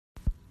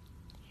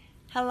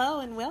Hello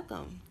and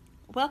welcome.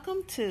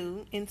 Welcome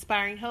to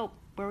Inspiring Hope,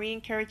 where we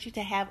encourage you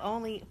to have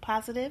only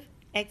positive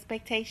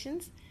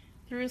expectations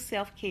through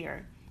self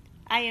care.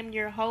 I am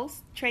your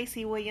host,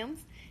 Tracy Williams,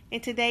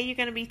 and today you're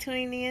going to be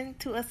tuning in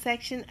to a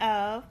section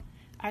of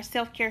our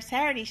Self Care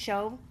Saturday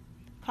show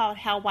called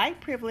How White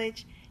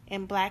Privilege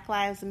and Black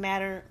Lives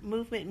Matter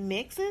Movement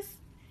Mixes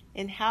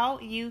and How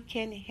You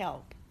Can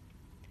Help.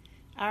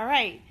 All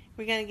right,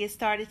 we're going to get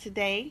started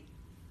today.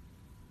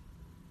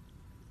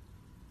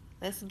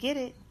 Let's get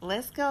it.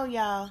 Let's go,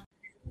 y'all.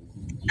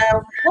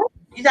 What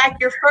is like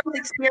your first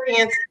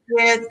experience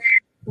with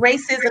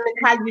racism and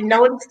how you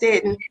noticed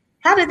it, and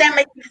how did that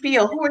make you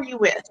feel? Who are you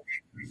with?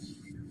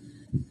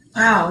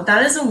 Wow,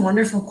 that is a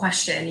wonderful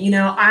question.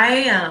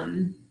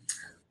 I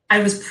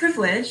was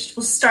privileged.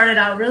 We'll start it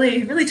out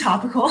really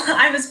topical.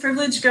 I was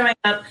privileged growing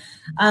up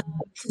to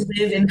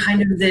live in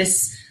kind of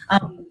this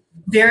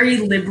very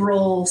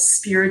liberal,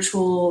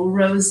 spiritual,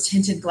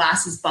 rose-tinted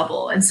glasses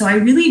bubble. And so I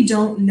really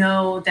don't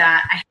know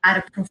that I had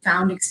a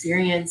profound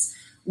experience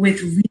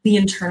with really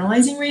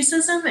internalizing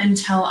racism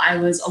until I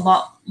was a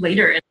lot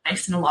later in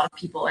life than a lot of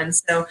people. And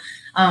so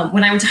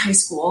when I went to high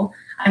school,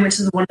 I went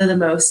to one of the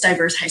most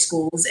diverse high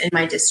schools in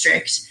my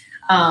district.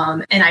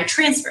 And I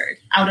transferred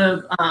out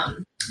of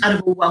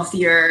a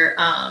wealthier,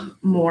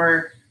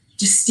 more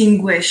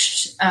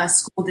distinguished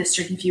school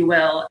district, if you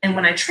will. And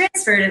when I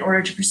transferred in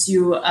order to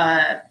pursue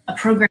a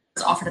program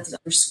that was offered at this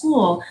other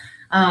school,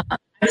 I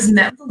was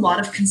met with a lot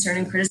of concern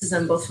and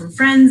criticism, both from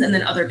friends and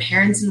then other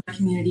parents in my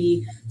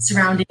community,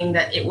 surrounding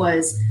that it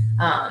was,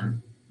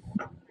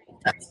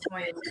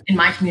 in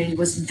my community,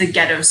 was the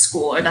ghetto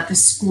school, or that the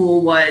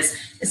school was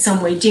in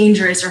some way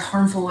dangerous or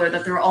harmful, or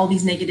that there were all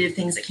these negative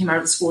things that came out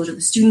of the school, or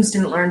the students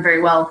didn't learn very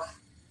well.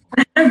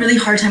 I had a really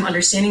hard time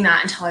understanding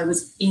that until I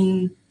was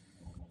in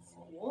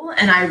school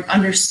and I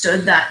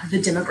understood that the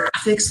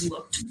demographics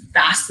looked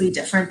vastly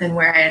different than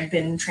where I had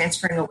been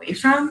transferring away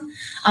from.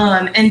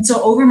 And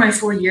so over my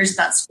 4 years at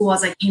that school,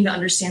 as I came to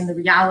understand the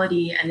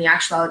reality and the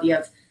actuality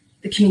of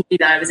the community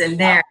that I was in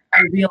there,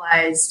 I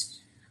realized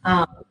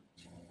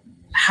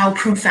how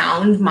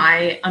profound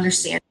my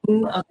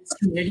understanding of this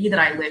community that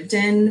I lived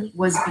in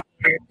was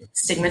being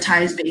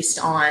stigmatized based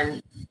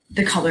on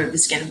the color of the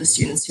skin of the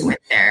students who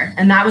went there.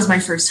 And that was my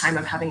first time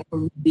of having a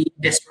really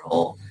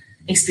visceral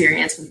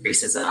experience with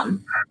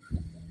racism.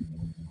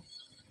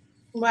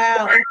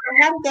 Wow. And so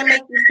how did that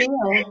make you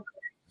feel?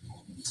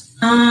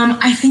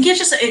 I think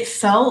it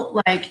felt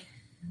like,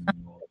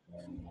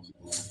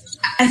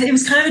 it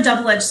was kind of a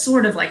double-edged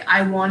sword of like,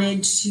 I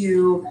wanted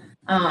to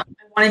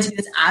be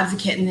this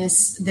advocate and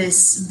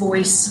this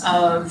voice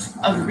of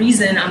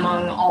reason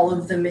among all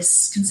of the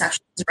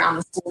misconceptions around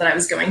the school that I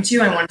was going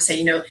to. I wanted to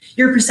say,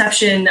 your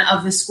perception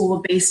of the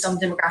school based on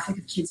the demographic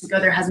of kids who go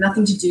there has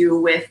nothing to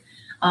do with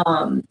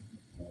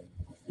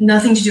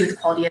the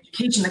quality of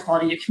education, the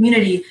quality of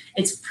community.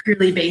 It's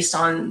purely based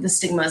on the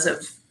stigmas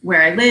of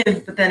where I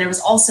live. But then it was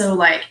also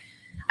like,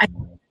 they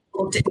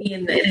looked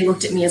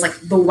at me as like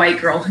the white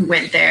girl who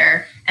went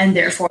there, and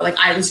therefore like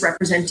I was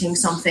representing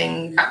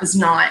something that was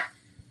not,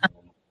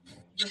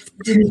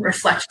 didn't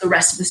reflect the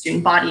rest of the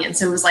student body. And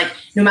so it was like,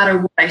 no matter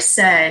what I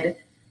said,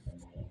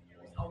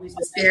 there was always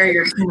this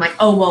barrier between like,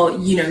 oh, well,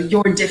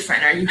 you're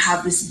different, or you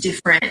have this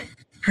different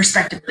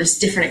perspective, this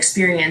different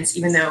experience,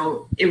 even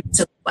though it was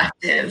so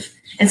collective.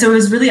 And so it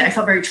was really, I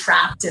felt very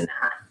trapped in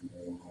that.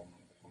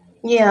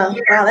 Yeah,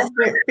 wow, that's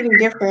pretty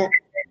different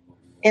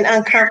and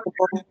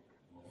uncomfortable.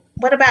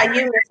 What about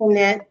you, Miss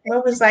Annette?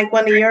 What was like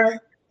one of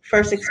your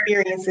first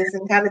experiences,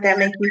 and how did that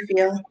make you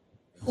feel?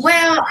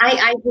 Well,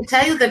 I to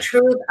tell you the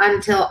truth,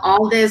 until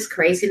all this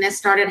craziness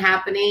started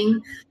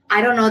happening,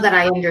 I don't know that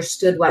I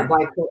understood what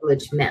white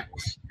privilege meant.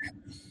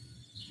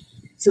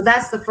 So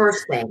that's the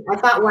first thing. I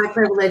thought white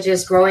privilege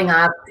is growing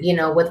up,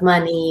 with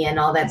money and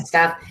all that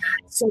stuff.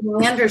 So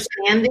my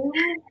understanding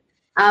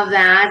of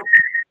that,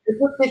 it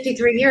took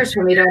 53 years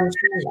for me to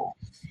understand that.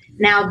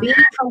 Now, being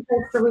from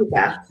Costa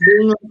Rica,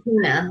 being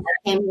Latina,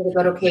 I came here to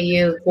go to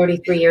KU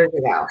 33 years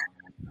ago.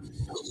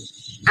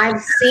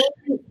 I've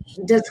seen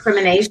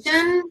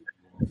discrimination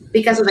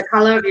because of the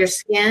color of your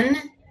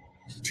skin.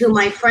 To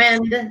my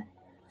friend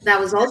that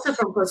was also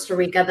from Costa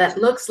Rica that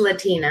looks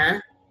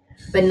Latina,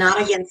 but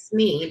not against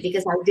me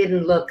because I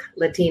didn't look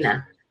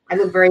Latina. I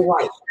look very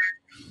white.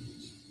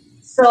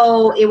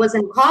 So it was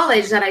in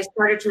college that I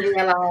started to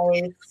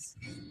realize,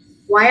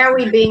 why are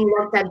we being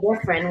looked at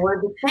different? We're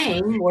the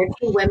same. We're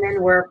two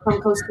women. We're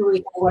from Costa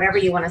Rica, whatever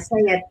you want to say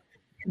it.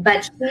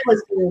 But she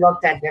was being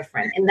looked at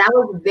different. And that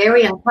was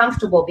very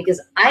uncomfortable because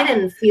I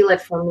didn't feel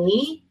it for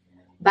me,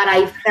 but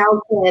I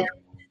felt it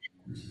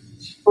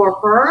for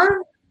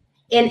her.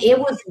 And it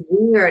was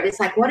weird. It's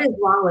like, what is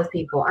wrong with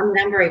people? I'm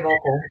very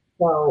vocal.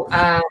 So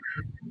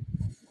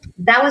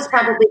that was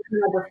probably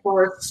kind of the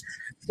first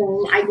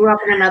thing. I grew up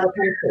in another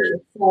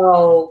country.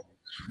 So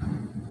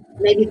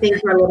maybe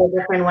things were a little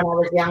different when I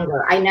was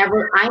younger. I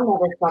never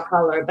saw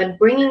color. But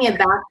bringing it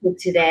back to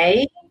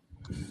today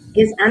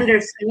is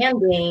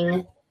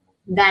understanding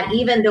that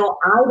even though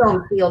I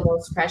don't feel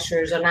those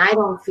pressures and I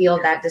don't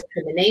feel that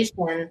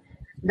discrimination,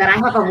 that I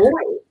have a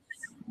voice.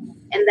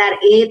 and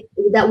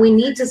that we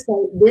need to say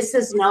this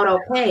is not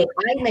okay.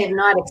 I may have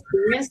not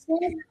experienced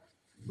it,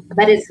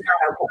 but it's not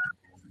okay.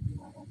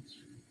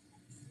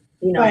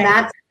 You know,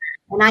 that's,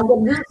 and I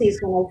get goosies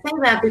when I say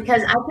that,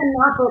 because I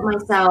cannot put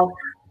myself,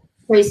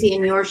 Tracy,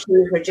 in your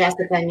shoes, or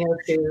Jessica in your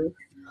shoes,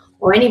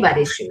 or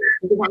anybody's shoes,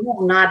 because I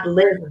have not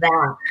lived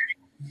that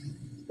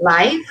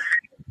life,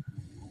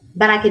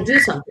 but I can do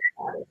something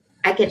about it.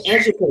 I can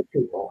educate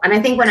people. And I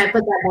think when I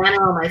put that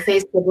banner on my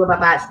Facebook group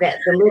about that,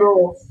 the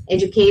little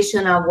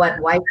education of what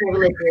white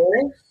privilege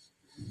is,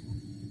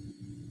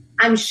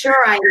 I'm sure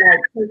I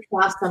pissed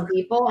off some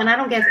people, and I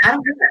don't care. I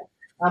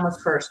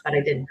almost cursed, but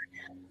I didn't.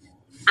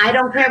 I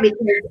don't care, because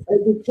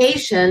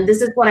education,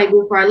 this is what I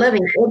do for a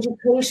living.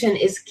 Education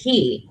is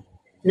key,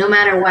 no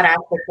matter what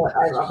aspect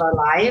of our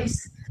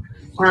lives.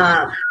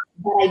 But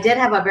I did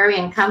have a very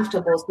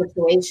uncomfortable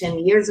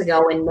situation years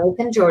ago in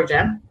Macon,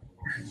 Georgia,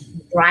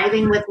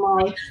 driving with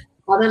my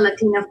other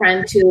Latina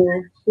friend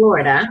to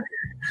Florida,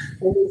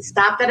 and we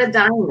stopped at a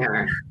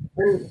diner,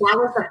 and that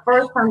was the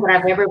first time that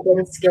I've ever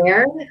been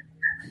scared.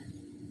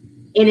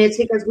 And it's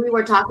because we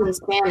were talking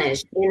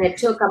Spanish, and it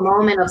took a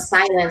moment of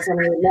silence, and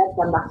we left,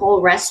 and the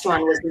whole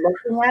restaurant was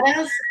looking at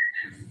us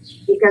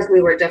because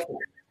we were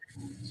different.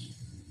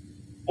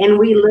 And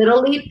we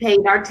literally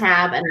paid our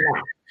tab and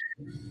left.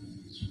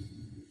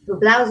 So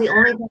that was the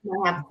only time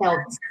I have felt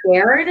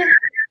scared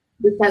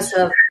because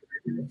of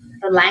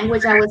the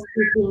language I was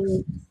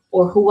speaking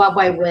or who I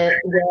was with,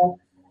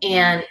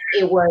 and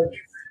it was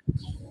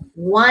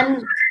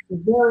one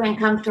very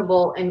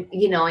uncomfortable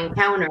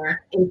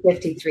encounter in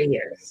 53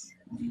 years.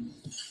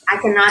 I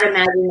cannot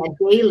imagine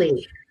a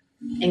daily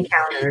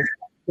encounter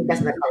because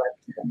of the color.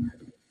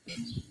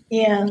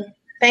 Yeah,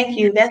 thank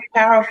you. That's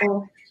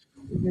powerful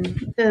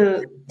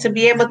to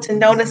be able to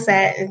notice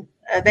that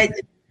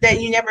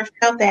that you never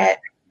felt that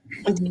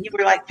until you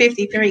were like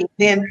 53.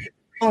 Then,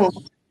 boom,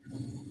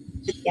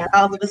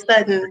 all of a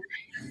sudden,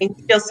 and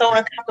you feel so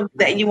uncomfortable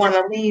that you want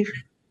to leave.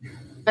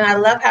 And I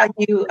love how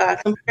you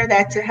compare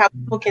that to how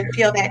people can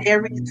feel that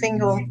every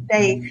single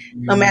day,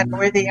 no matter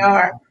where they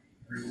are.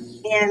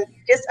 And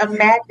just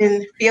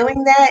imagine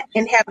feeling that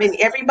and having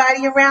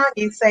everybody around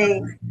you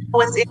saying,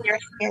 "Oh, it's in your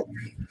head."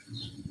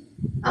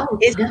 Oh,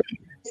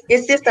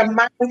 it's just a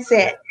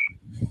mindset,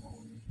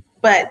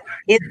 but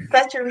it's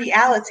such a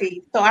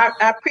reality. So I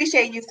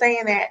appreciate you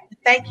saying that.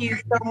 Thank you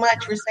so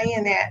much for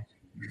saying that.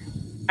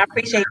 I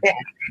appreciate that.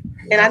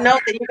 And I know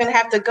that you're going to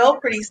have to go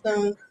pretty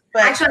soon.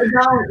 But actually,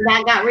 no,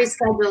 that got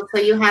rescheduled,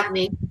 so you have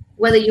me,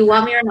 whether you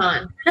want me or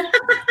not.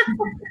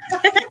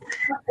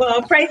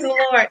 Well, praise the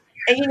Lord.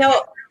 And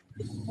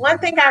one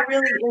thing I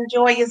really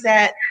enjoy is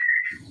that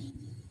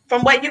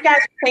from what you guys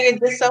are saying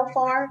just so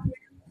far,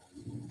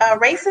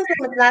 racism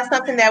is not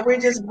something that we're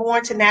just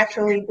born to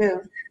naturally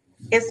do.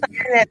 It's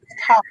something that's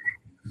taught.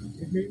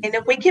 And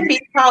if we can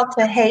be taught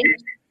to hate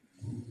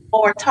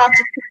or taught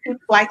to treat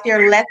people like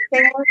they're less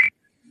than,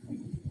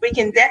 we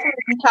can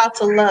definitely be taught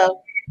to love.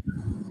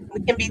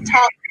 We can be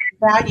taught to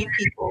value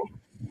people,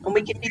 and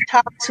we can be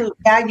taught to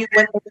value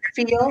what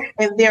they feel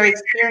and their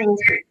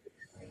experiences.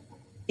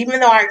 Even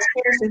though our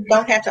experiences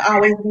don't have to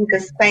always be the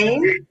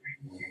same,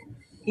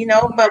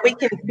 but we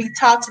can be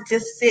taught to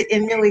just sit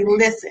and really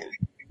listen.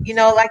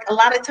 Like a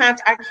lot of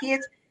times our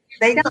kids,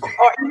 they don't,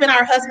 or even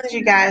our husbands,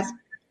 you guys,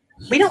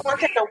 we don't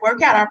want them to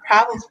work out our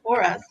problems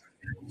for us.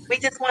 We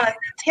just want to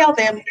tell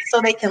them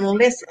so they can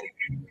listen,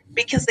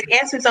 because the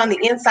answer's on the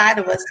inside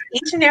of us.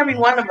 Each and every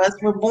one of us,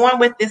 we're born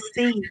with this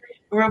seed.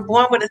 We're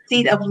born with a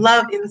seed of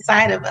love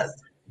inside of us.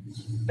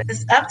 But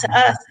it's up to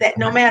us that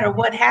no matter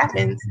what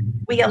happens,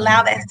 we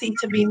allow that seed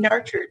to be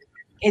nurtured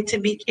and to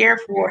be cared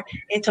for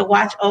and to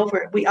watch over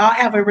it. We all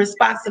have a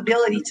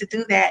responsibility to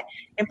do that.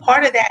 And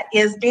part of that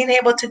is being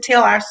able to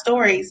tell our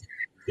stories,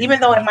 even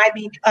though it might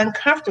be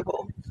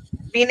uncomfortable,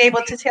 being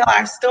able to tell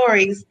our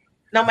stories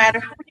no matter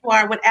who you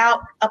are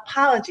without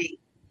apology,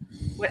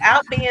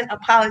 without being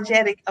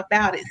apologetic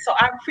about it. So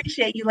I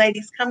appreciate you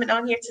ladies coming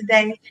on here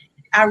today.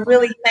 I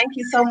really thank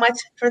you so much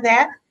for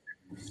that.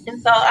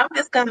 And so I'm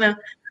just going to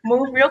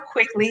move real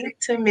quickly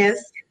to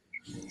Miss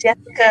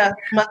Jessica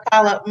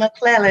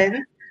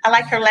McClellan. I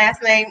like her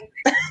last name,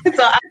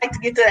 so I like to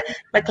get to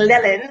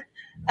McClellan.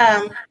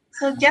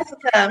 So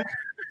Jessica,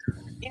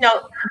 we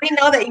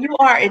know that you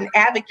are an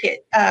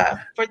advocate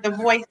for the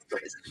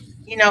voiceless,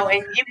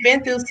 and you've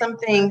been through some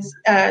things,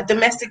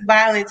 domestic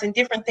violence and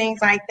different things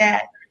like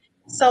that.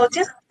 So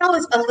just tell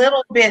us a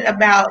little bit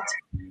about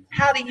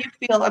how do you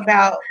feel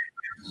about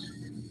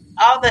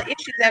all the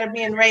issues that are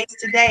being raised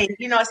today,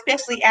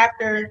 especially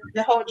after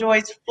the whole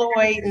George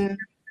Floyd and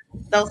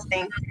those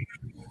things.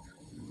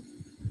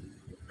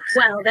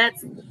 Well,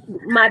 that's,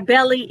 my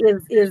belly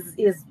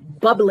is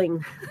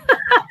bubbling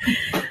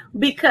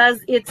because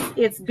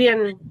it's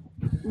been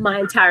my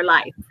entire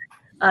life.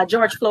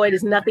 George Floyd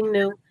is nothing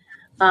new.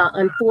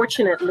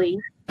 Unfortunately,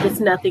 it's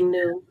nothing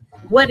new.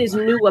 What is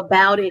new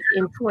about it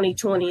in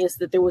 2020 is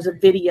that there was a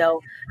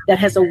video that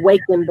has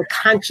awakened the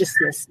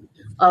consciousness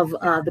of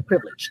the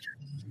privileged.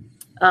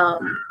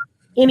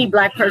 Any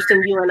Black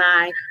person, you and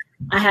I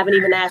haven't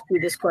even asked you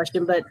this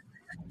question, but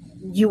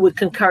you would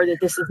concur that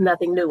this is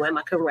nothing new. Am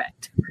I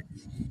correct?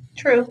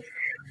 True.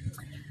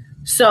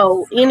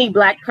 So any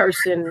Black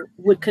person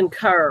would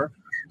concur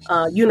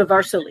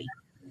universally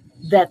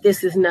that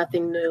this is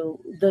nothing new.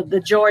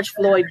 The George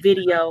Floyd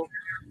video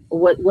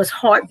was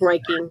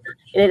heartbreaking,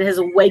 and it has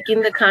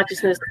awakened the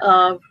consciousness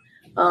of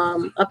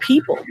a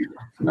people,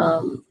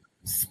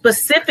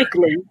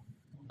 specifically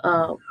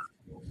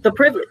the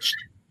privileged.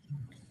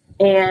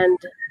 And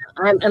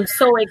I'm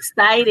so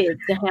excited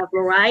to have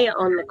Mariah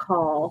on the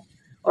call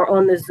or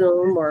on the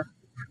Zoom or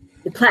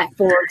the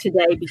platform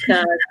today,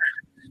 because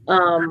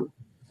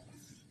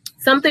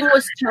something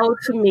was told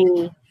to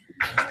me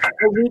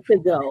a week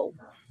ago,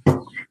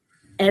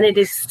 and it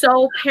is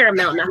so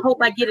paramount. And I hope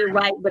I get it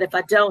right, but if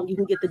I don't, you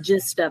can get the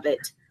gist of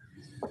it.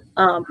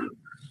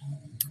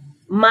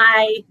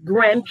 My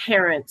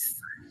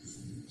grandparents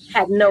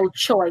had no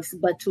choice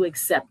but to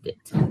accept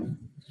it.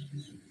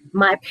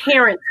 My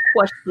parents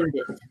questioned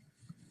it.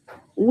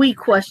 We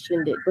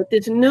questioned it, but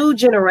this new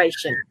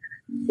generation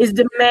is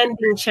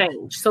demanding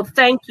change. So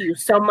thank you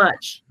so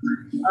much,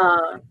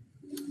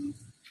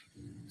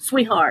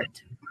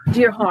 sweetheart,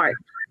 dear heart,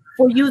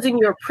 for using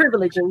your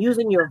privilege and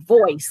using your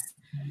voice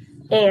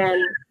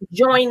and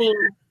joining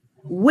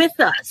with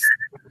us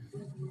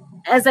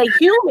as a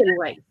human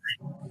race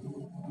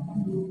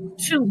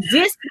to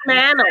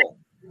dismantle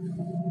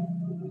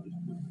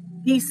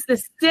the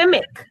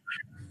systemic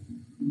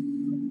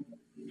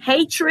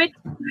hatred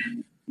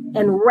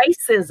and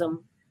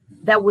racism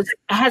that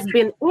has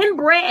been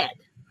inbred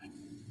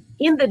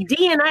in the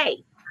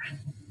DNA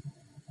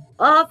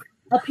of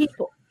a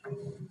people.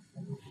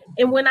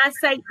 And when I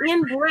say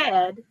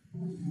inbred,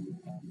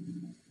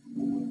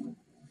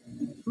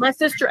 my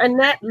sister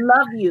Annette,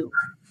 love you,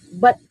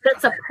 but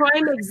that's a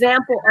prime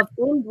example of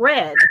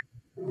inbred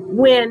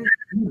when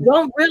you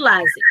don't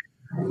realize it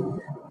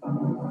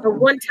for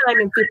one time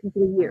in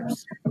 53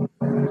 years.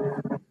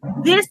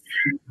 This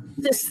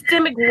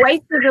systemic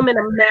racism in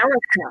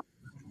America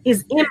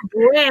is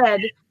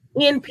inbred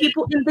in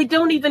people, and they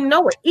don't even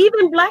know it,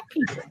 even Black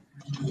people.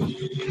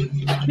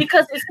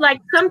 Because it's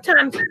like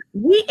sometimes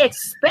we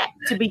expect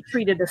to be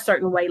treated a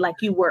certain way, like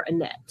you were,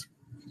 Annette.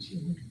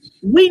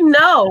 We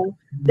know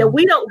that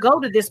we don't go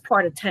to this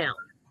part of town.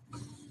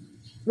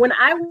 When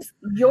I was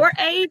your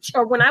age,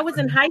 or when I was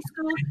in high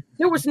school,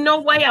 there was no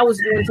way I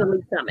was going to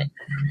Lee Summit.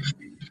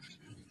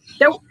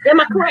 Am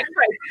I correct,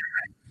 Tracy?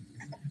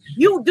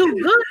 You do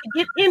good to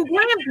get in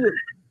Grandview.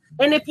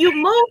 And if you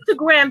moved to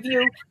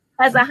Grandview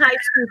as a high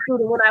school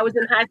student when I was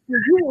in high school,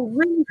 you were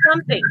really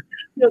something.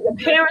 You know,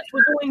 the parents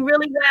were doing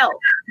really well.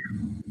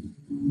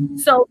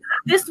 So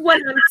this is what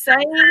I'm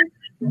saying.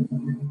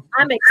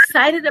 I'm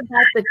excited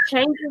about the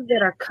changes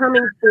that are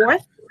coming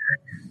forth.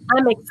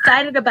 I'm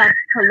excited about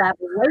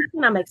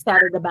collaboration. I'm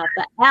excited about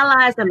the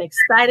allies. I'm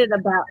excited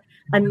about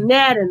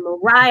Annette and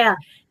Mariah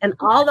and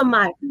all of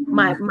my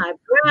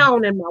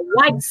brown and my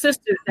white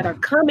sisters that are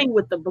coming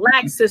with the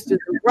Black sisters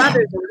and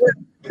brothers. And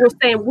we're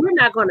saying we're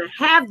not going to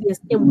have this,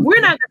 and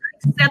we're not going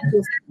to accept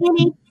this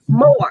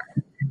anymore.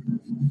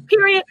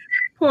 Period.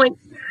 Point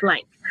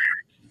blank.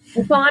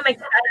 And so I'm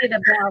excited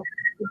about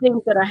the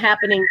things that are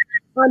happening.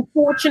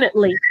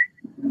 Unfortunately,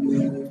 I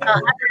believe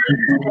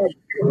that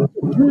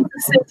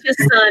Jesus sent his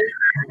son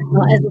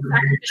as a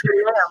sacrificial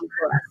lamb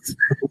for us.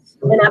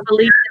 And I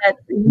believe that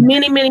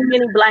many, many,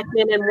 many Black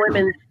men and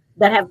women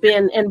that have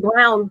been, and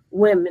brown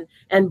women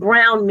and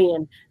brown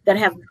men that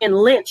have been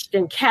lynched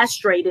and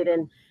castrated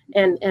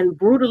and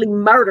brutally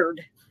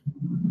murdered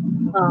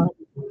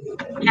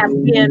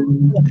have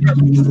been.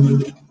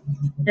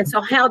 And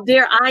so how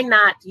dare I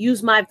not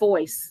use my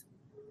voice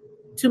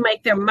to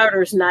make their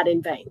murders not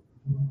in vain?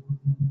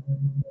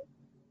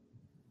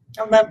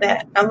 I love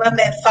that. I love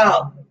that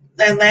thought.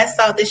 That last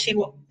thought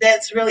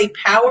that's really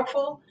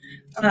powerful.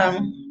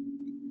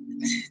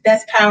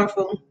 That's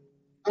powerful.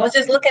 I was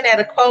just looking at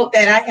a quote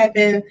that I had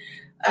been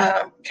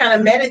kind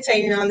of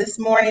meditating on this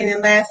morning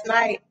and last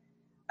night.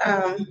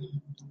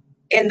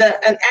 And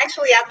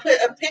actually I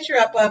put a picture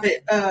up of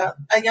it,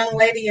 a young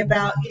lady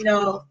about,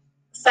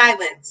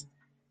 silence.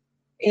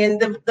 And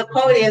the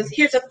quote is,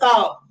 here's a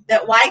thought,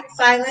 that white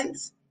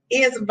silence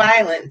is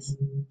violence.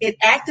 It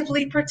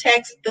actively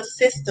protects the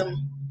system.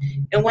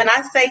 And when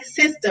I say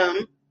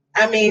system,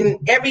 I mean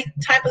every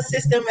type of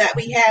system that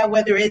we have,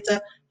 whether it's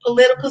a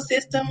political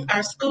system,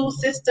 our school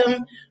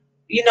system,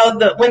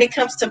 when it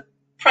comes to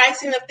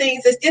pricing of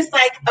things, it's just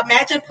like,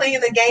 imagine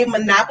playing the game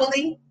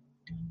Monopoly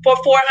for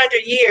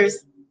 400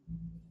 years.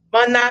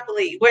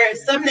 Monopoly, where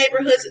some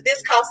neighborhoods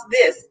this costs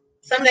this,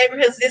 some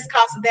neighborhoods this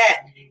costs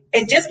that.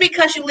 And just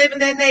because you live in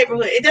that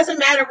neighborhood, it doesn't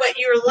matter what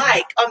you're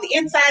like on the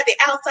inside, the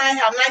outside,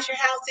 how nice your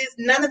house is,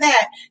 none of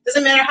that.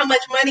 Doesn't matter how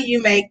much money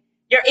you make.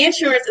 Your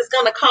insurance is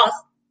going to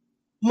cost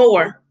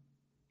more.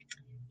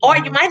 Or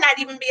you might not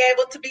even be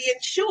able to be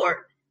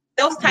insured.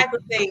 Those type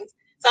of things.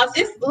 So I was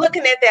just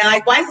looking at that,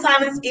 like white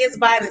silence is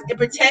violence. It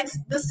protects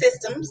the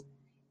systems.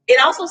 It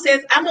also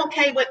says I'm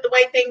okay with the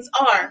way things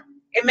are.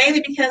 And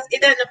mainly because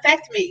it doesn't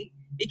affect me,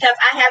 because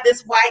I have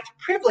this white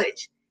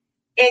privilege.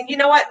 And you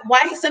know what?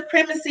 White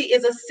supremacy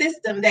is a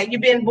system that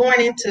you've been born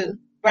into.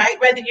 right?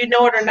 Whether you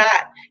know it or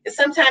not. And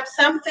sometimes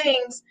some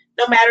things,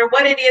 no matter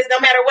what it is, no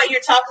matter what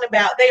you're talking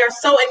about, they are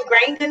so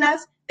ingrained in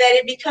us that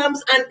it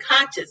becomes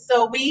unconscious.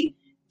 So we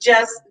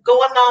just go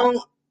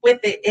along with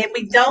it and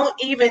we don't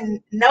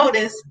even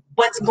notice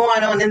what's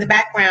going on in the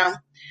background.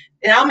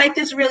 And I'll make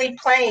this really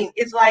plain.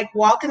 It's like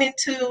walking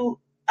into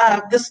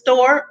the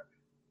store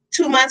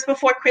 2 months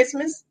before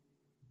Christmas.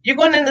 You're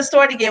going in the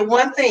store to get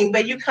one thing,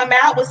 but you come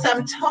out with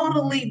something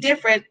totally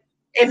different.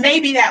 It may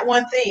be that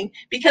one thing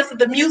because of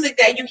the music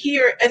that you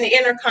hear in the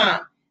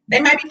intercom. They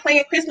might be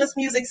playing Christmas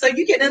music, so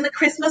you get in the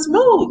Christmas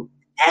mood.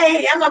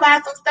 Hey, I'm going to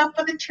buy some stuff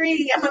for the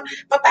tree. I'm going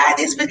to buy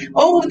this.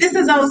 Oh, this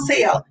is on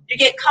sale. You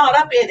get caught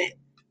up in it.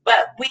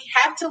 But we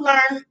have to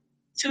learn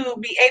to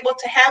be able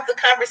to have the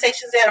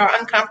conversations that are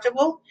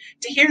uncomfortable,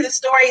 to hear the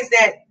stories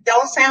that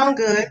don't sound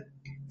good,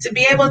 to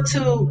be able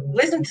to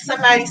listen to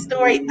somebody's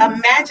story,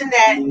 imagine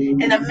that,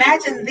 and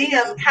imagine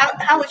them,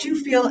 how would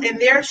you feel in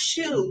their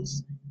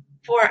shoes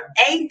for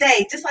a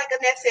day, just like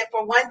Annette said,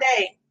 for one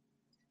day.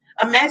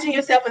 Imagine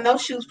yourself in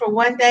those shoes for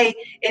one day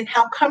and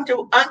how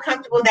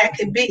uncomfortable that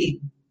could be.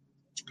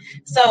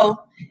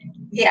 So,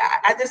 yeah,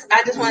 I just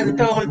wanted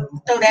to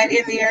throw that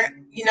in there,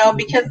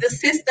 because the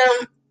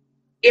system,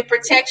 it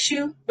protects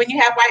you. When you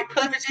have white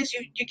privileges,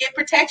 you get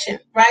protection,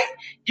 right?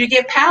 You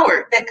get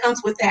power that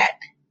comes with that,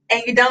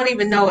 and you don't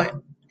even know it.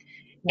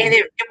 Yeah. And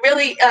it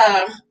really,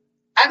 I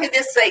can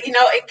just say,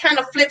 it kind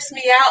of flips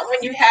me out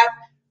when you have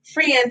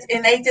friends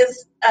and they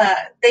just,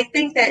 they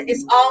think that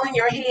it's all in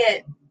your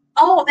head.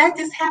 Oh, that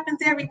just happens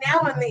every now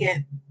and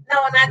then.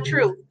 No, not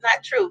true.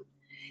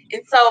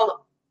 And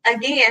so,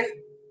 again,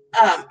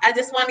 I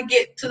just want to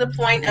get to the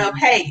point of,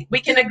 hey,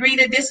 we can agree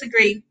to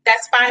disagree.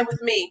 That's fine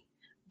with me.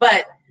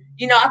 But,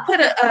 I put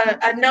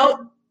a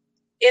note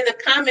in the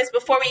comments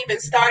before we even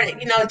started.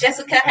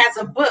 Jessica has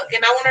a book,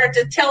 and I want her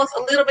to tell us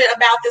a little bit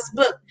about this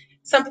book.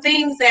 Some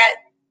things that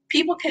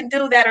people can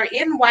do that are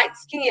in white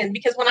skin.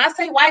 Because when I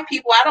say white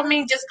people, I don't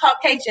mean just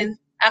Caucasian.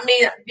 I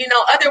mean,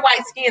 other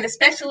white skin,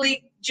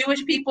 especially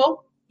Jewish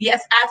people.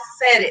 Yes, I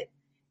said it.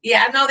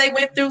 Yeah, I know they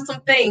went through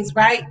some things,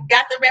 right?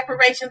 Got the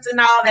reparations and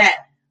all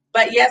that.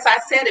 But yes, I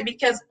said it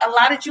because a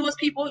lot of Jewish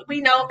people,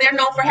 we know they're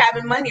known for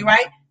having money,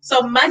 right?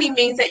 So money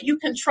means that you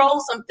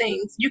control some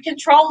things. You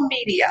control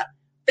media,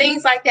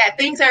 things like that,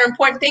 things that are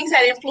important, things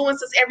that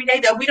influence us every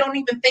day that we don't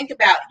even think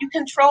about. You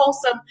control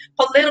some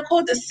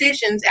political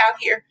decisions out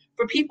here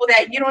for people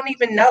that you don't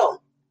even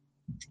know.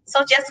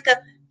 So Jessica,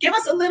 give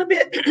us a little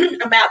bit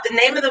about the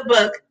name of the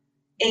book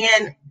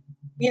and,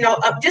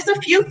 just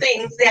a few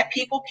things that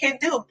people can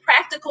do,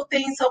 practical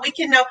things, so we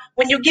can know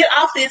when you get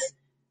off this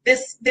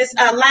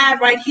live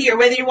right here,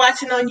 whether you're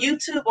watching on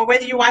YouTube or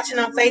whether you're watching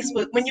on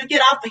Facebook, when you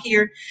get off of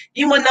here,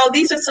 you will know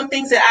these are some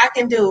things that I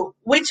can do.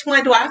 Which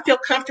one do I feel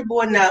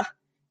comfortable enough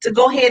to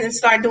go ahead and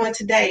start doing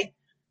today?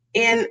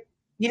 And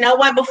you know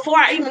what? Before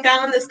I even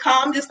got on this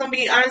call, I'm just going to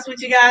be honest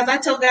with you guys. I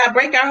told God,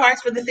 break our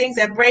hearts for the things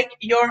that break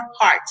your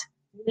heart.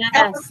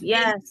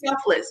 Yes.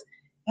 Selfless.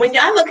 When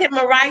y'all look at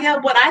Mariah,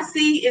 what I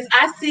see is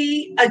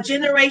a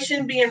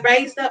generation being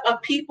raised up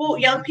of people,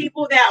 young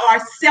people that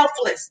are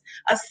selfless,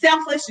 a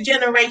selfless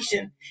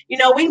generation.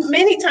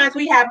 Many times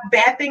we have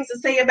bad things to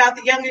say about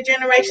the younger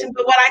generation,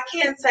 but what I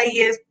can say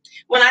is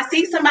when I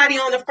see somebody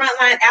on the front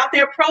line out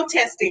there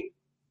protesting,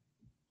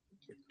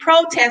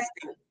 don't have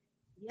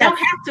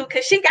to,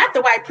 because she got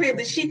the white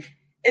privilege.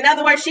 In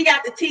other words, she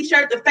got the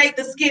t-shirt, the fake,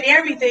 the skin,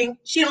 everything.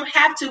 She don't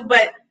have to,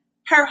 but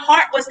her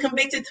heart was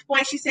convicted to the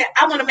point she said,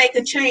 I want to make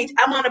a change.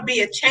 I want to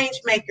be a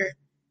change maker.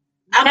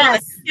 I want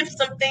to shift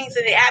some things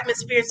in the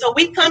atmosphere. So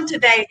we come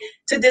today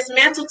to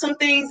dismantle some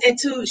things and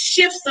to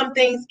shift some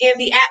things in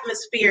the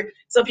atmosphere.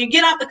 So if you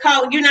get off the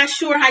call and you're not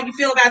sure how you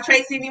feel about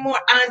Tracy anymore,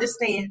 I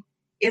understand.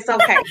 It's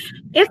okay.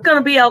 It's going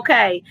to be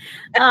okay.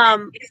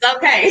 It's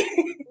okay.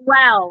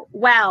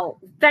 Wow.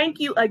 Thank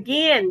you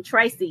again,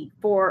 Tracy,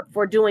 for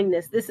doing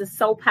this. This is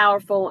so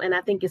powerful, and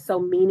I think it's so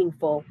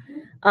meaningful.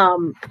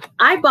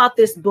 I bought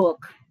this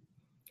book,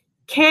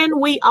 Can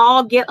We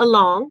All Get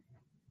Along?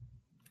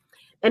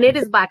 And it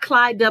is by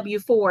Clyde W.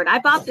 Ford. I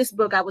bought this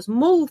book. I was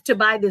moved to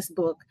buy this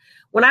book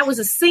when I was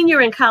a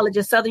senior in college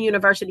at Southern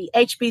University,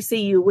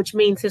 HBCU, which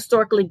means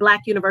Historically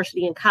Black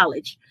University and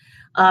College,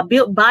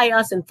 built by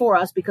us and for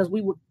us because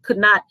we could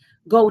not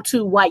go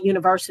to white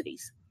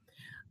universities.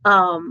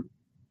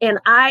 And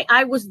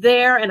I was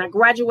there, and I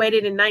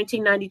graduated in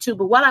 1992.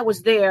 But while I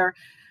was there,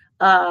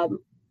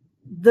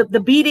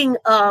 the beating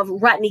of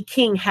Rodney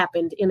King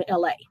happened in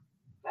LA.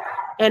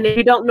 And if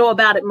you don't know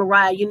about it,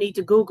 Mariah, you need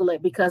to Google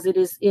it because it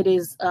is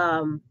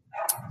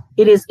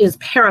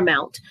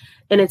paramount.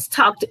 And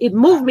it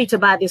moved me to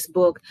buy this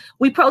book.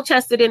 We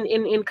protested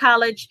in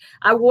college.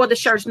 I wore the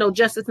shirts, No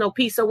Justice, No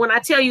Peace. So when I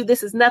tell you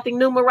this is nothing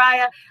new,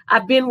 Mariah,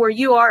 I've been where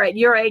you are at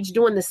your age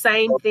doing the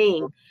same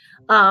thing.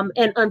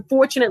 And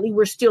unfortunately,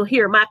 we're still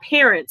here. My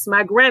parents,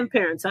 my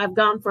grandparents, I've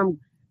gone from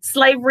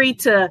slavery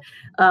to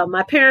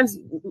my parents,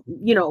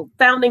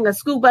 founding a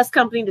school bus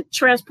company to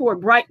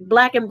transport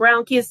black and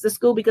brown kids to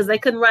school because they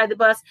couldn't ride the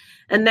bus.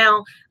 And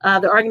now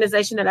the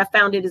organization that I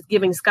founded is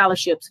giving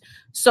scholarships.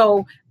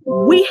 So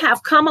we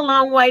have come a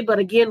long way, but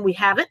again, we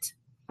haven't.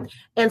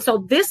 And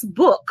so this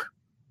book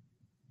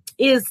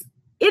is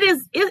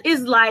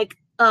like,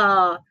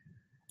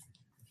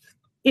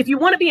 if you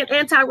want to be an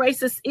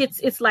anti-racist,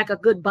 it's like a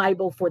good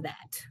Bible for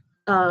that.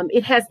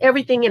 It has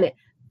everything in it.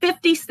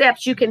 50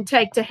 steps you can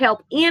take to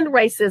help end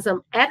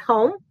racism at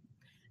home,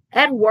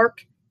 at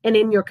work, and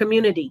in your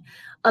community.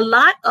 A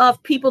lot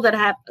of people that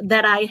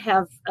I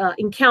have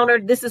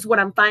encountered, this is what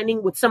I'm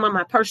finding with some of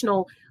my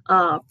personal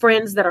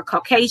friends that are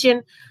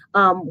Caucasian.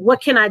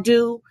 What can I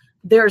do?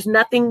 There's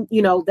nothing,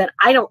 that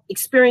I don't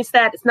experience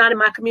that. It's not in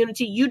my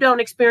community. You don't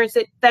experience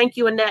it. Thank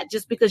you, Annette.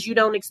 Just because you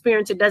don't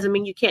experience it doesn't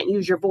mean you can't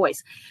use your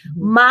voice.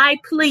 Mm-hmm. My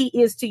plea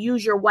is to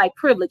use your white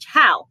privilege.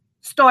 How?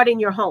 Start in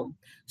your home.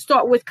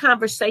 Start with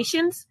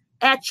conversations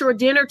at your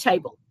dinner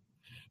table.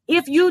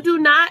 If you do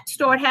not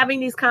start having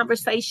these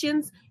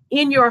conversations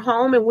in your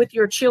home and with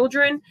your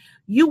children,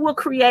 you will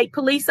create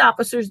police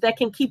officers that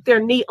can keep their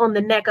knee on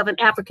the neck of an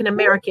African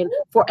American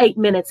for 8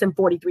 minutes and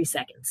 43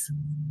 seconds.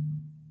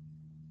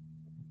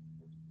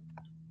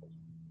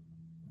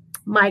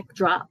 Mic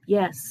drop.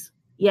 Yes.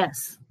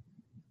 Yes.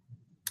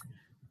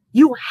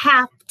 You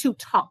have to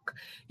talk.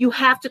 You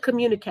have to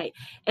communicate.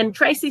 And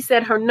Tracy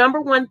said her number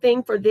one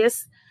thing for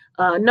this,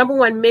 number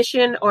one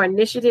mission or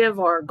initiative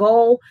or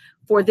goal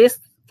for this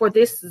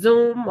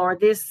Zoom or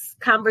this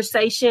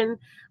conversation,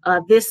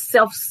 this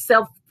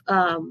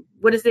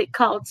what is it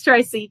called,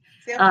 Tracy?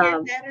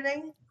 Self-Care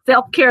Saturday?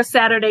 Self-Care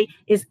Saturday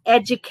is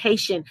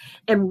education,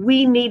 and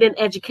we need an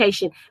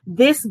education.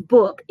 This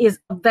book is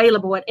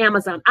available at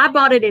Amazon. I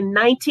bought it in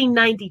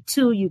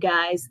 1992, you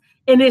guys,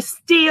 and it's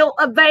still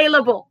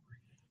available.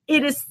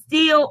 It is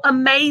still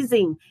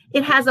amazing.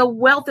 It has a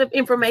wealth of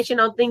information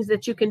on things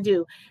that you can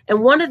do.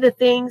 And one of the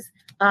things,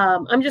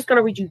 I'm just going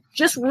to read you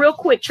just real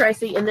quick,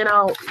 Tracy, and then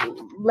I'll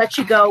let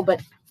you go.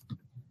 But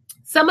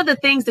some of the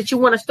things that you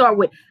want to start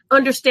with: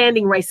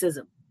 understanding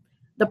racism,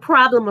 the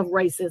problem of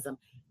racism.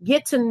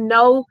 Get to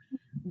know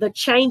the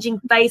changing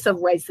face of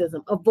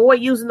racism. Avoid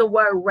using the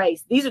word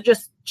race. These are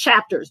just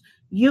chapters.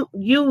 You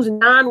use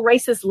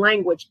non-racist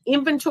language.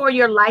 Inventory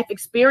your life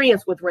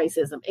experience with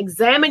racism.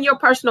 Examine your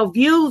personal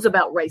views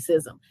about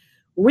racism.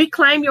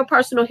 Reclaim your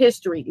personal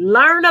history.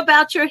 Learn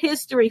about your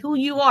history, who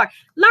you are.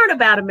 Learn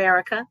about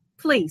America.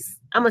 Please,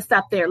 I'm going to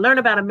stop there. Learn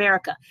about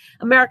America.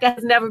 America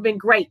has never been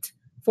great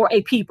for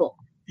a people.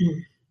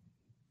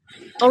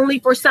 Only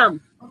for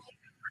some.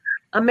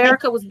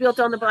 America was built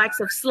on the backs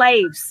of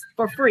slaves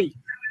for free.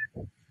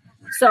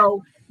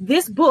 So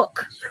this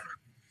book,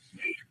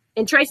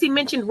 and Tracy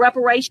mentioned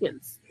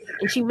reparations,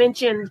 and she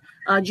mentioned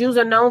Jews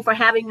are known for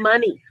having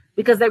money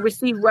because they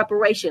receive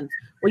reparations.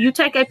 Well, you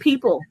take a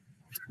people,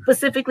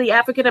 specifically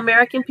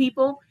African-American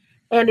people,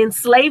 and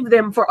enslave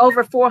them for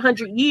over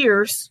 400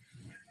 years.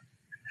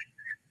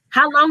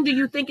 How long do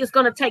you think it's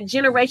going to take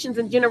generations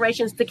and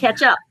generations to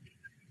catch up?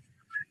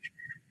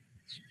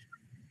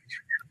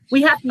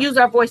 We have to use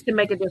our voice to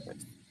make a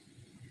difference.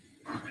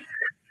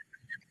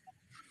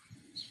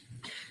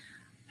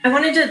 I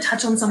wanted to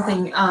touch on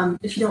something,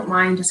 if you don't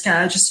mind,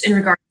 Jessica, just in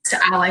regards to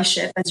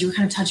allyship, as you were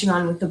kind of touching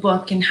on with the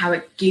book and how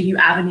it gave you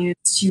avenues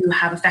to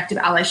have effective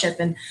allyship.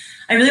 And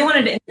I really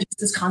wanted to introduce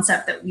this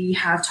concept that we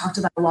have talked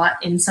about a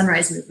lot in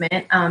Sunrise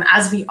Movement,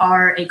 as we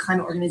are a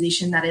climate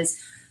organization that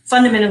is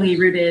fundamentally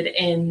rooted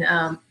in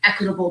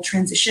equitable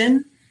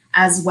transition,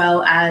 as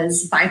well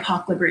as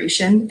BIPOC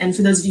liberation. And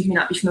for those of you who may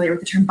not be familiar with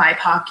the term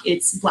BIPOC,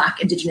 it's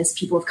Black, Indigenous,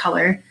 people of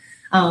color.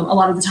 A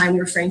lot of the time we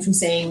refrain from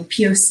saying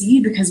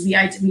POC because we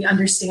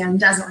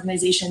understand as an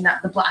organization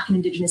that the Black and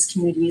Indigenous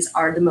communities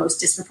are the most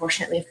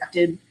disproportionately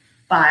affected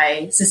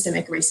by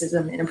systemic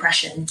racism and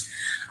oppression,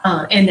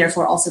 and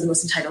therefore also the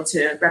most entitled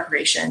to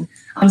reparation.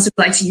 So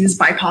we like to use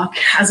BIPOC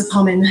as a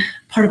common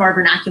part of our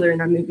vernacular in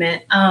our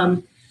movement.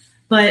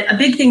 But a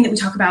big thing that we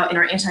talk about in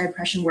our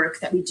anti-oppression work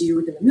that we do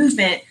within the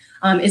movement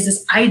is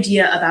this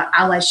idea about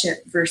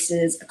allyship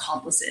versus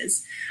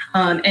accomplices.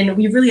 And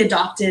we really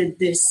adopted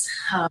this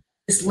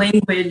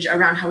language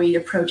around how we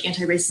approach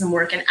anti-racism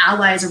work, and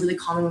allies are really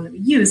common one that we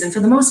use. And for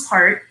the most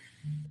part,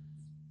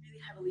 really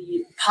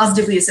heavily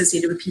positively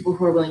associated with people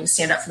who are willing to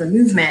stand up for the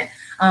movement.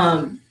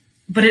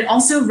 But it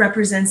also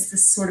represents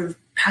this sort of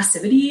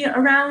passivity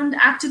around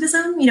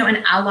activism.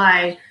 An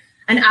ally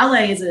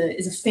is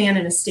a fan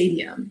in a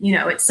stadium.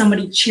 It's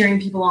somebody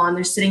cheering people on.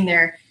 They're sitting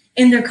there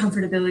in their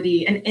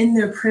comfortability and in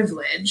their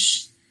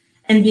privilege,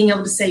 and being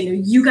able to say,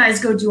 you guys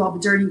go do all the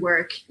dirty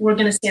work. We're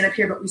going to stand up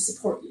here, but we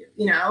support you,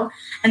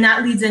 and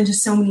that leads into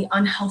so many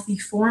unhealthy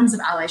forms of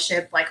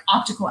allyship, like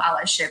optical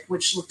allyship,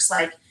 which looks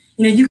like,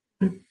 you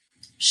can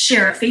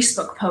share a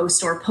Facebook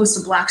post or post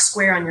a black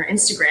square on your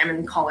Instagram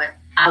and call it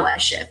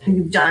allyship. And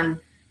you've done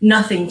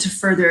nothing to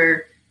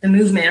further the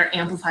movement or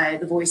amplify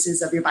the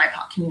voices of your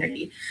BIPOC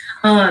community.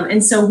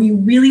 And so we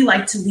really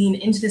like to lean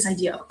into this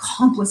idea of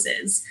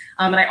accomplices.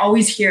 And I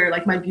always hear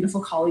like my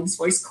beautiful colleague's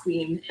voice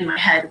queen in my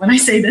head when I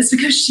say this,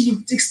 because she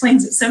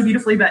explains it so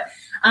beautifully. But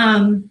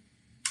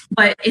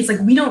it's like,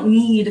 we don't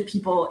need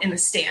people in the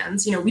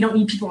stands. We don't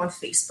need people on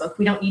Facebook.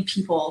 We don't need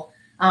people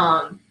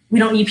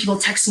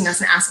texting us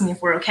and asking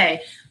if we're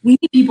okay. We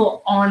need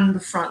people on the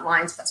front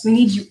lines with us. We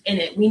need you in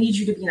it. We need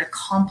you to be an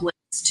accomplice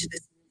to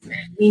this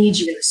movement. We need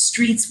you in the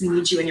streets. We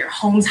need you in your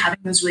homes having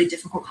those really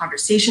difficult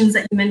conversations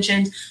that you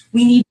mentioned.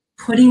 We need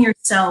putting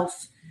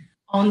yourself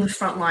on the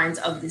front lines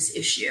of this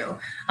issue.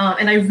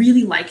 And I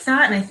really like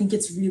that. And I think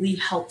it's really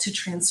helped to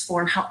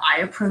transform how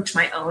I approach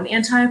my own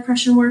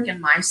anti-oppression work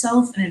and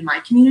myself and in my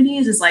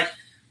communities is like,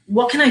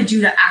 what can I do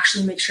to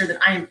actually make sure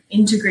that I am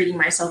integrating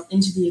myself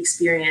into the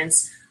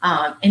experience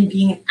and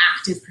being an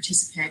active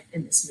participant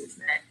in this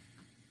movement?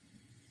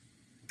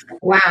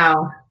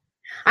 Wow.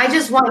 I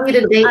just want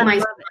you to date my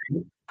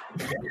son.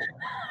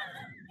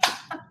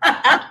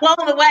 I'm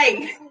blown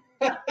away.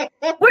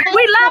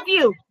 We love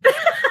you.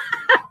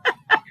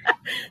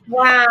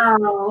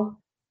 Wow.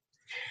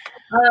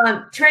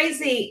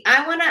 Tracy,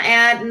 I want to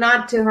add,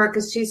 not to her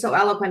because she's so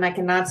eloquent, I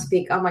cannot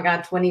speak. Oh my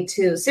God,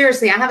 22.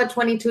 Seriously, I have a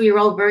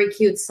 22-year-old, very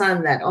cute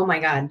son that, oh my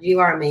God, you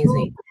are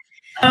amazing.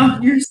 Oh,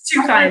 you're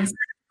too kind.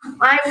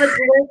 I was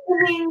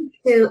listening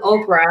to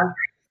Oprah.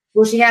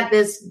 Well, she had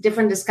this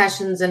different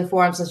discussions and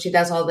forums that she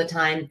does all the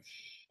time.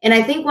 And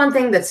I think one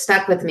thing that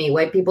stuck with me,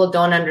 why people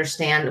don't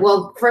understand,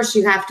 well, first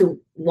you have to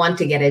want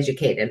to get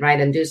educated, right,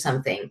 and do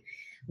something.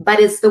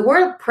 But it's the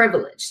word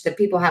privilege that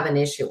people have an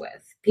issue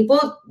with.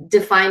 People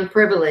define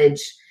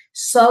privilege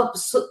so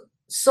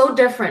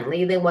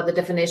differently than what the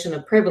definition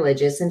of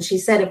privilege is. And she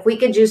said, if you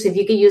could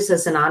use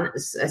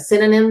a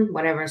synonym,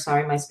 whatever,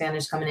 sorry, my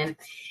Spanish coming in,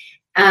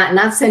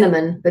 not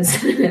cinnamon, but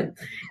synonym,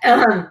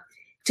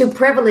 to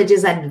privilege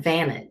is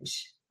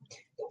advantage.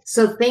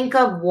 So think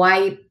of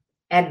white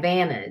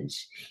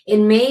advantage.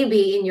 And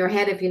maybe in your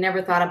head, if you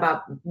never thought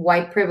about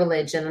white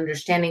privilege and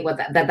understanding what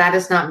that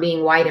is not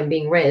being white and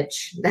being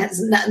rich,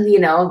 that's not,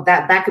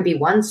 that could be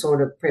one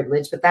sort of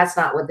privilege, but that's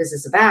not what this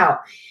is about.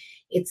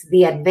 It's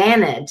the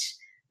advantage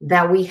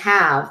that we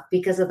have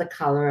because of the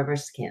color of our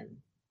skin.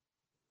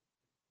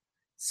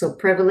 So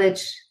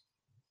privilege,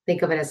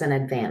 think of it as an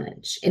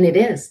advantage. And it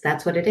is,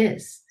 that's what it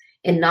is.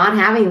 And not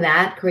having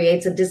that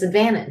creates a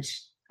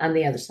disadvantage on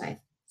the other side.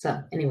 So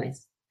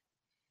anyways.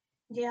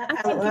 Yeah,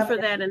 I thank you for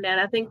that, Annette.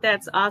 I think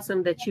that's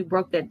awesome that you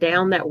broke that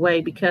down that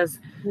way because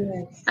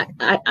yes.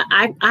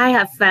 I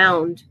have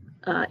found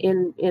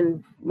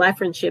in my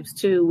friendships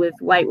too with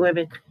white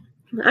women,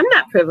 I'm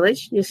not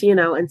privileged, just,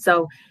 and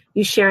so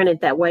you sharing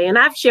it that way. And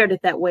I've shared it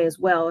that way as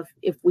well.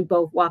 If we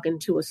both walk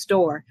into a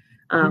store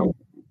and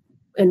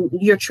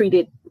you're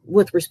treated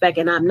with respect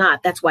and I'm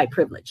not, that's white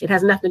privilege. It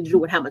has nothing to do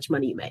with how much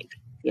money you make.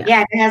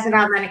 Yeah, it has it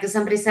all done because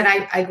somebody said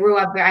I grew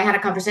up. I had a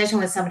conversation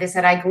with somebody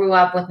said I grew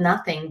up with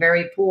nothing,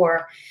 very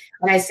poor,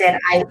 and I said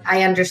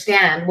I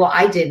understand. Well,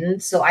 I didn't,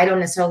 so I don't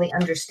necessarily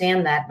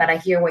understand that, but I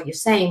hear what you're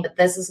saying. But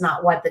this is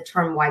not what the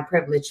term white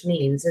privilege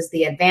means. Is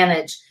the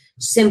advantage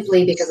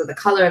simply because of the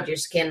color of your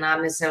skin,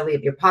 not necessarily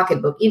of your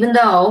pocketbook. Even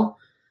though,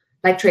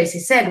 like Tracy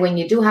said, when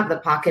you do have the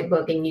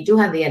pocketbook and you do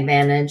have the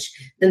advantage,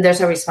 then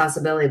there's a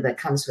responsibility that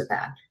comes with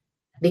that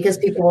because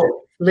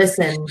people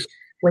listen.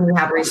 When you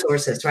have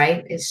resources,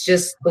 right? It's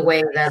just the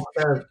way that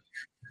the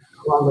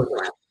world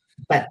goes around.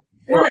 But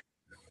well,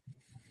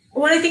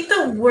 I think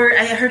the word,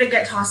 I heard it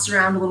get tossed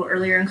around a little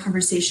earlier in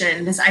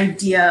conversation, this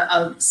idea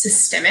of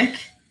systemic.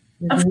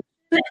 Mm-hmm.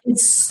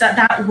 It's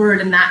that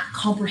word and that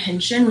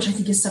comprehension, which I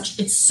think is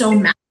it's so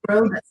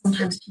macro that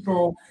sometimes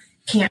people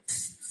can't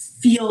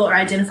feel or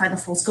identify the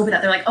full scope of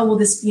that. They're like, oh, well,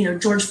 this,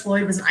 George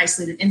Floyd was an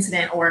isolated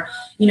incident, or,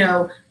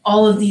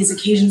 all of these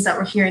occasions that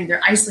we're hearing, they're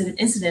isolated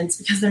incidents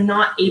because they're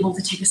not able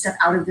to take a step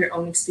out of their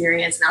own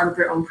experience and out of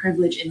their own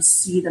privilege and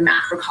see the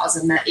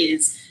macrocosm that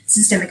is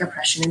systemic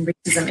oppression and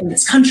racism in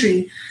this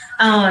country.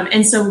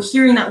 And so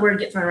hearing that word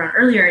get thrown around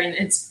earlier, and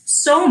it's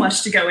so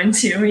much to go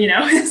into,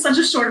 in such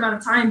a short amount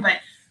of time, but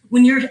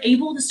when you're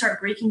able to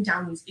start breaking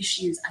down these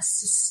issues as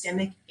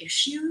systemic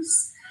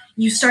issues,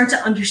 you start to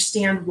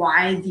understand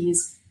why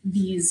these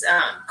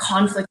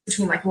conflicts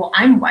between like, well,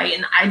 I'm white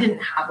and I didn't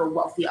have a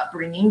wealthy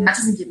upbringing. That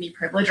doesn't give me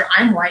privilege. Or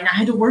I'm white and I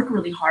had to work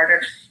really hard.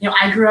 Or,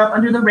 I grew up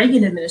under the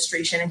Reagan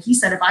administration and he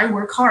said, if I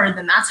work hard,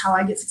 then that's how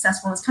I get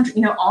successful in this country.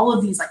 All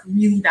of these like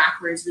really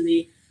backwards,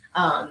 really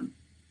damaging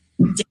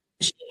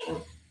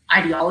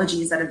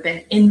ideologies that have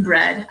been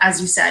inbred,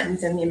 as you said,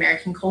 within the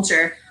American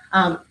culture,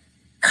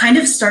 kind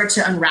of start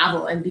to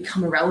unravel and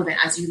become irrelevant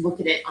as you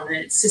look at it on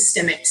a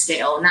systemic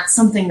scale. And that's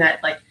something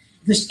that like,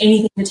 if there's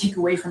anything to take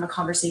away from a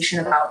conversation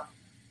about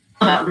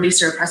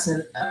race or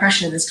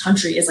oppression in this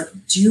country is like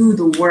do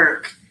the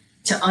work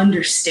to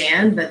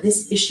understand that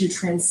this issue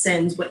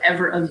transcends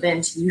whatever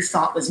event you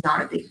thought was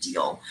not a big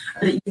deal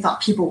or that you thought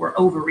people were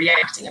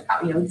overreacting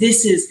about.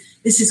 This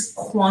is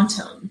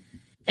quantum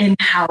in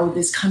how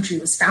this country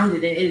was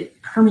founded.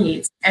 It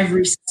permeates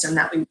every system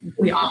that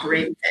we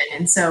operate within.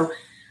 And so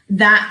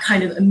that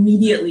kind of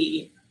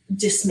immediately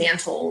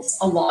dismantles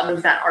a lot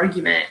of that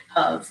argument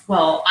of,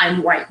 well,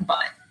 I'm white,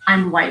 but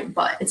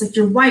it's like,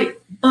 you're white,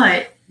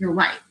 but you're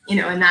white,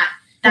 and that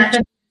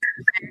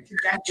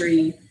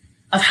trajectory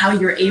of how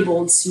you're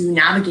able to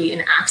navigate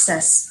and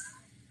access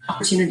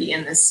opportunity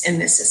in this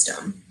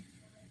system.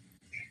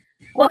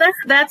 Well,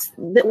 that's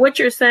what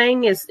you're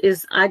saying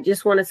is I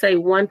just want to say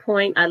one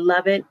point. I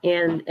love it.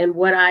 And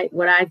what I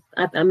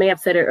may have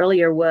said it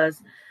earlier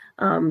was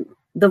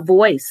the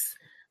voice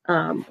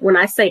When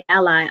I say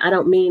ally, I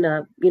don't mean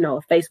a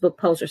Facebook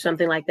post or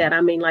something like that.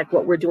 I mean like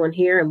what we're doing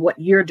here and what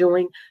you're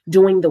doing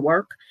the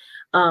work.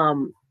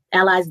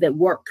 Allies that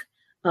work.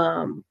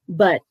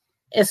 But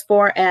as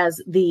far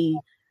as the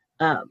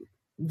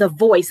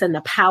voice and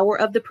the power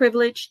of the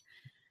privileged,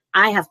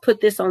 I have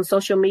put this on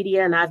social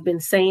media and I've been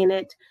saying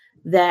it,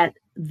 that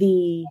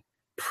the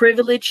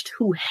privileged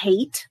who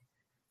hate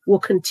will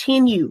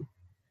continue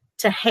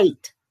to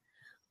hate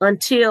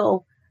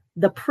until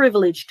the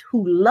privileged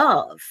who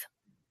love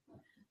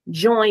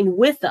join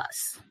with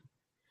us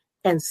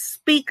and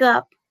speak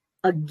up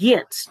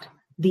against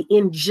the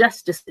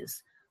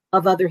injustices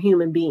of other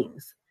human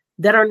beings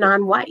that are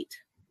non-white.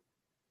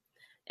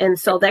 And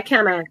so that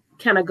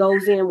kind of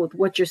goes in with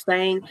what you're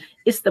saying.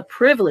 It's the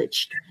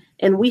privileged,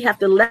 and we have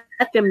to let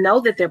them know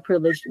that they're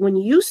privileged. When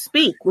you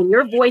speak, when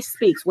your voice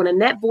speaks, when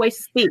Annette voice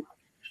speaks,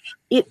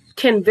 it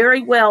can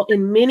very well,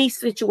 in many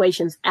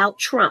situations,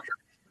 out-trump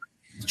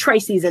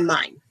Tracy's and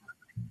mine.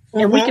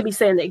 And we could be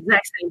saying the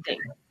exact same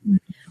thing.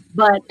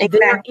 But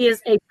there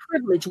is a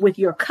privilege with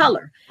your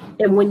color.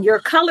 And when your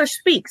color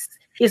speaks,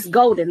 it's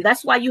golden.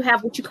 That's why you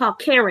have what you call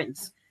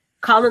Karens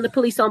calling the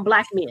police on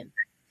Black men,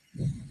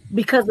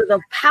 because of the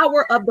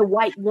power of the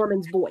white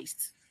woman's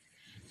voice.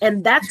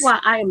 And that's why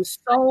I am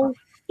so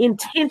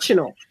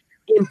intentional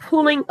in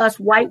pulling us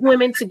white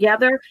women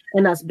together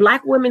and us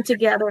Black women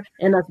together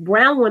and us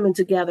brown women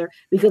together,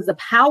 because the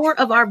power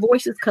of our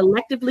voices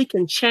collectively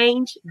can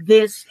change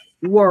this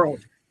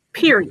world,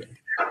 period.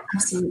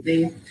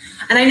 Absolutely.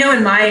 And I know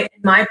in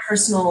my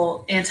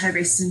personal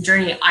anti-racism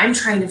journey, I'm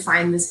trying to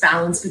find this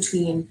balance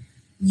between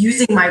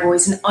using my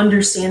voice and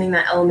understanding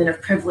that element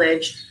of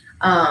privilege,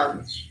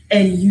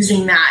 and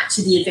using that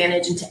to the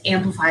advantage and to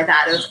amplify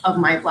that of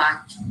my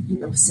Black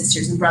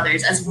sisters and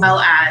brothers, as well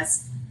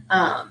as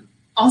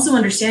also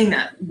understanding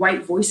that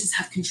white voices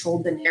have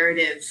controlled the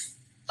narrative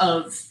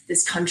of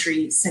this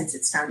country since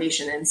its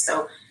foundation. And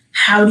so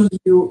how do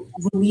you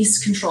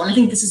release control? And I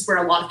think this is where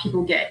a lot of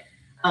people get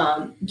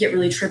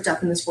really tripped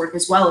up in this work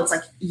as well. It's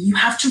like, you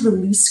have to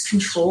release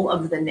control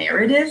of the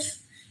narrative.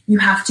 You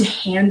have to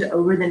hand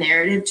over the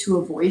narrative to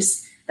a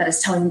voice that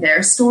is telling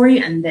their story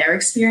and their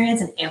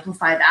experience, and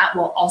amplify that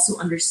while also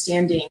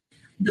understanding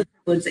the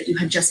privilege that you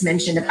had just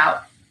mentioned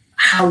about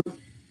how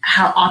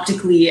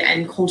optically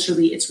and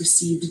culturally it's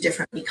received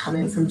differently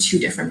coming from two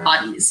different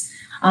bodies.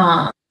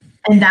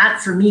 And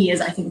that for me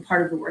is, I think,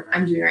 part of the work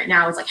I'm doing right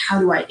now is like, how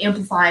do I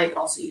amplify but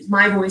also use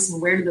my voice,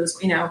 and where do those,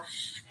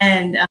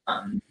 and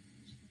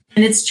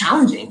it's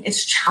challenging.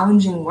 It's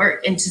challenging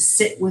work, and to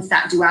sit with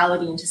that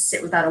duality and to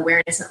sit with that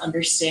awareness and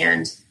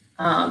understand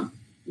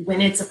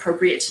when it's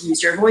appropriate to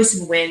use your voice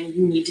and when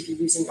you need to be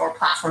using your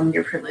platform and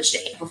your privilege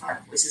to amplify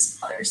the voices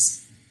of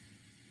others.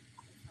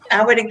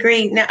 I would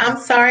agree. Now, I'm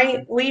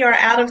sorry, we are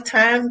out of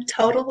time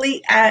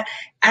totally.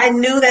 I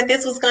knew that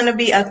this was going to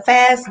be a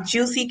fast,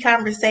 juicy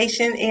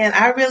conversation, and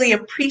I really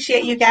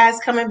appreciate you guys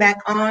coming back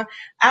on.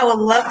 I would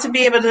love to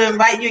be able to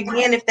invite you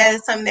again if that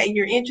is something that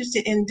you're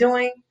interested in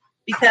doing,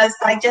 because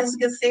like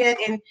Jessica said,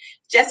 and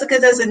Jessica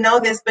doesn't know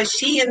this, but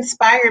she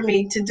inspired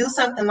me to do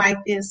something like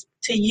this,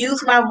 to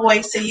use my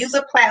voice, to use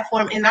a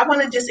platform. And I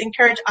want to just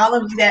encourage all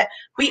of you that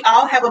we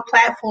all have a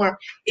platform.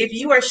 If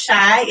you are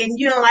shy and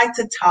you don't like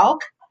to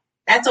talk,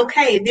 that's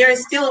okay. There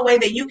is still a way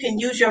that you can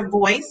use your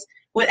voice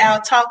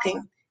without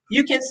talking.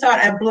 You can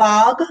start a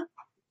blog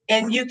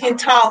and you can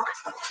talk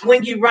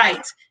when you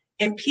write.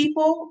 And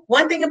people,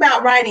 one thing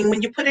about writing,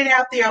 when you put it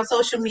out there on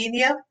social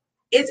media,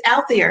 it's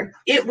out there.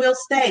 It will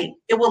stay.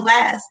 It will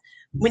last.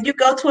 When you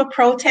go to a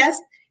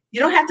protest,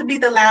 you don't have to be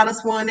the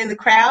loudest one in the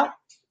crowd.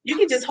 You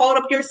can just hold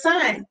up your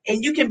sign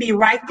and you can be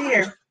right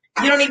there.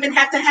 You don't even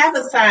have to have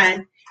a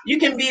sign. You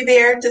can be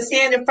there to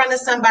stand in front of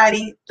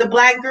somebody, the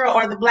Black girl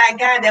or the Black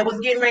guy that was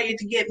getting ready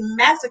to get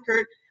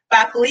massacred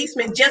by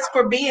policemen just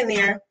for being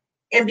there,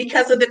 and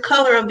because of the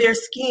color of their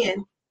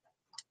skin.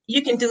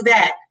 You can do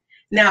that.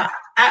 Now,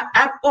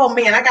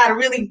 I got a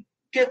really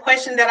good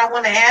question that I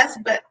want to ask,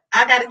 but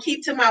I got to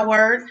keep to my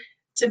word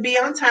to be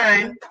on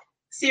time.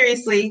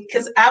 Seriously,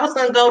 because I was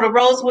going to go to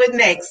Rosewood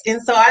next.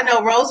 And so I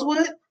know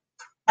Rosewood,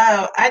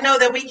 I know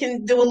that we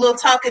can do a little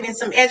talking and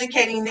some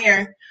educating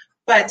there.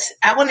 But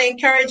I want to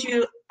encourage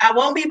you. I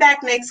won't be back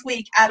next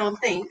week, I don't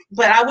think,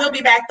 but I will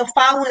be back the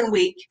following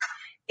week.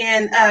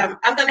 And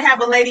I'm going to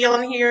have a lady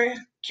on here,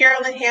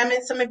 Carolyn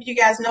Hammond. Some of you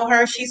guys know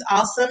her. She's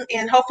awesome.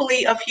 And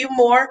hopefully a few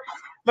more.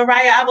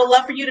 Mariah, I would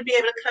love for you to be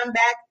able to come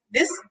back.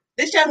 This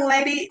young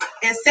lady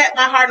has set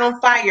my heart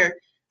on fire.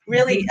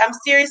 Really, I'm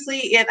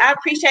seriously, and I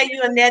appreciate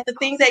you, Annette. The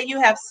things that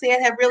you have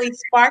said have really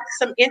sparked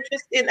some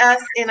interest in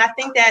us. And I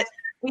think that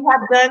we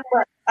have done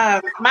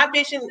what my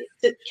vision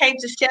came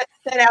to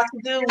set out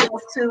to do,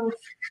 was to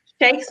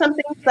shake some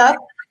things up,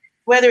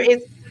 whether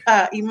it's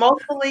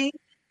emotionally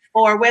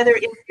or whether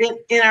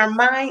it's in our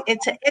mind, and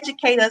to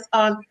educate us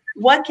on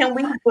what can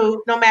we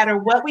do, no matter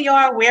what we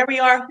are, where we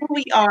are, who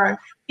we are.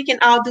 We can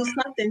all do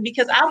something,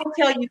 because I will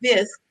tell you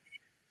this,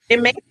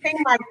 it may seem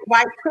like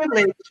white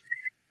privilege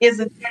is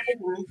a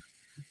thing,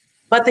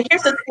 but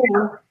here's the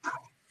thing.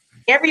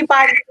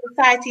 Everybody in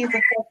society is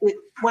affected.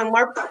 When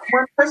one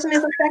person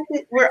is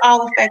affected, we're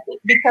all affected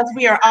because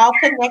we are all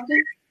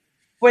connected,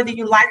 whether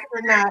you like it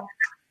or not.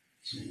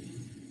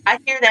 I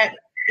hear that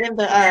in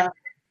the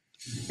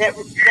that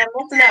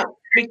messing up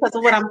because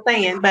of what I'm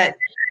saying, but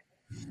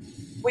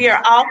we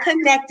are all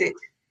connected,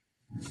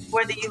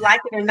 whether you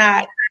like it or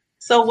not.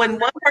 So when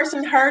one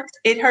person hurts,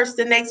 it hurts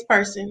the next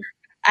person.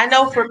 I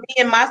know for me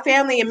and my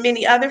family and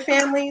many other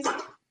families,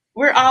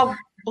 we're all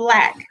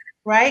Black,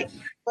 right?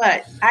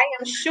 But I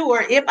am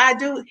sure if I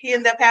do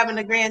end up having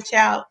a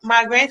grandchild,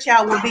 my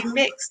grandchild will be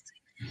mixed.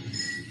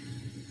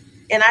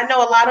 And I know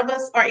a lot of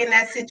us are in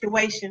that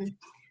situation.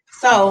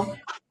 So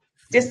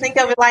just think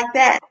of it like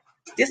that.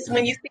 Just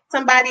when you see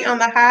somebody on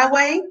the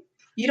highway,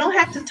 you don't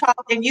have to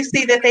talk, and you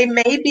see that they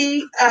may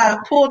be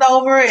pulled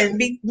over and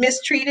be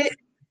mistreated.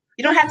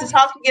 You don't have to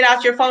talk to get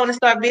out your phone and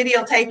start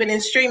videotaping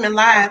and streaming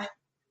live.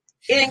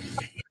 It ain't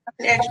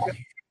nothing extra.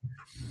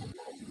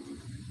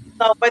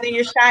 So whether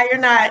you're shy or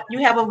not, you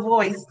have a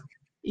voice.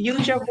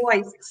 Use your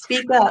voice.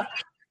 Speak up.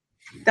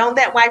 Don't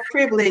let white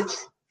privilege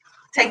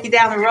take you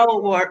down the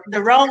road or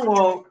the wrong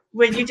road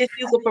where you just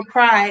use it for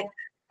pride,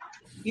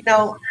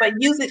 but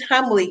use it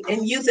humbly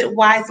and use it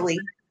wisely.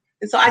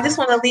 And so I just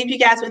want to leave you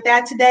guys with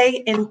that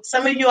today. And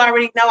some of you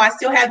already know I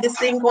still have this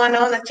thing going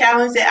on, a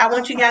challenge that I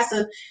want you guys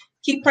to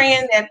keep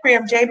praying that prayer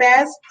of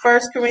Jabez,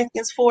 1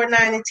 Corinthians 4,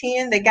 9, and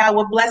 10, that God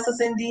will bless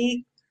us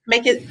indeed.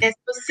 Make it as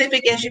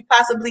specific as you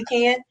possibly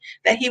can,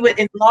 that he would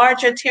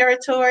enlarge your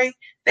territory,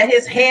 that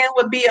his hand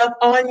would be up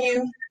on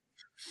you,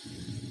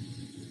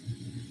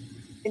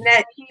 and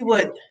that he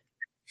would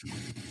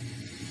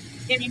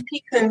give you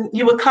peace and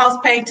you would cause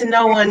pain to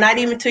no one, not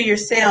even to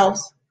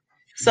yourselves.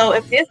 So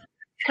if this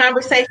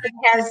conversation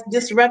has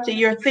disrupted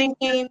your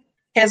thinking,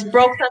 has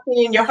broke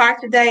something in your heart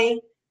today,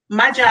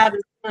 my job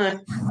is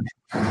done.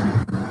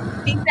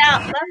 Peace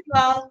out. Love you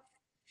all.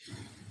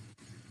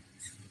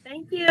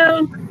 Thank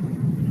you.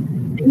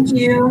 Thank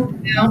you.